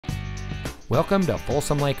Welcome to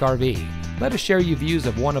Folsom Lake RV. Let us share you views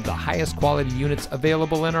of one of the highest quality units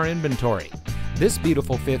available in our inventory. This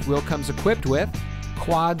beautiful fifth wheel comes equipped with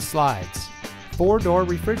quad slides, 4-door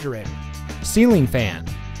refrigerator, ceiling fan,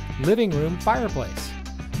 living room fireplace,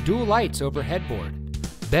 dual lights over headboard,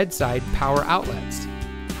 bedside power outlets,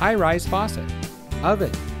 high-rise faucet,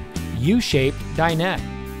 oven, U-shaped dinette.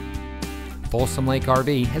 Folsom Lake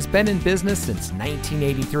RV has been in business since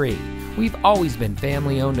 1983. We've always been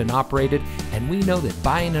family owned and operated, and we know that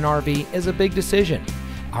buying an RV is a big decision.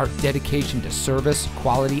 Our dedication to service,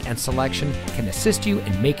 quality, and selection can assist you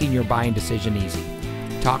in making your buying decision easy.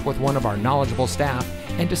 Talk with one of our knowledgeable staff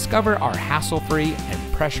and discover our hassle-free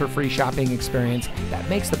and pressure-free shopping experience that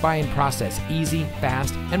makes the buying process easy,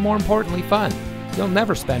 fast, and more importantly, fun. You'll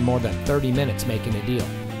never spend more than 30 minutes making a deal.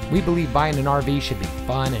 We believe buying an RV should be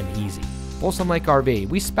fun and easy. Folsom Lake RV,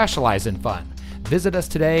 we specialize in fun. Visit us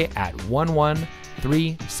today at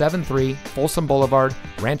 11373 Folsom Blvd,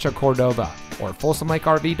 Rancho Cordova, or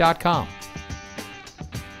folsomlakerv.com.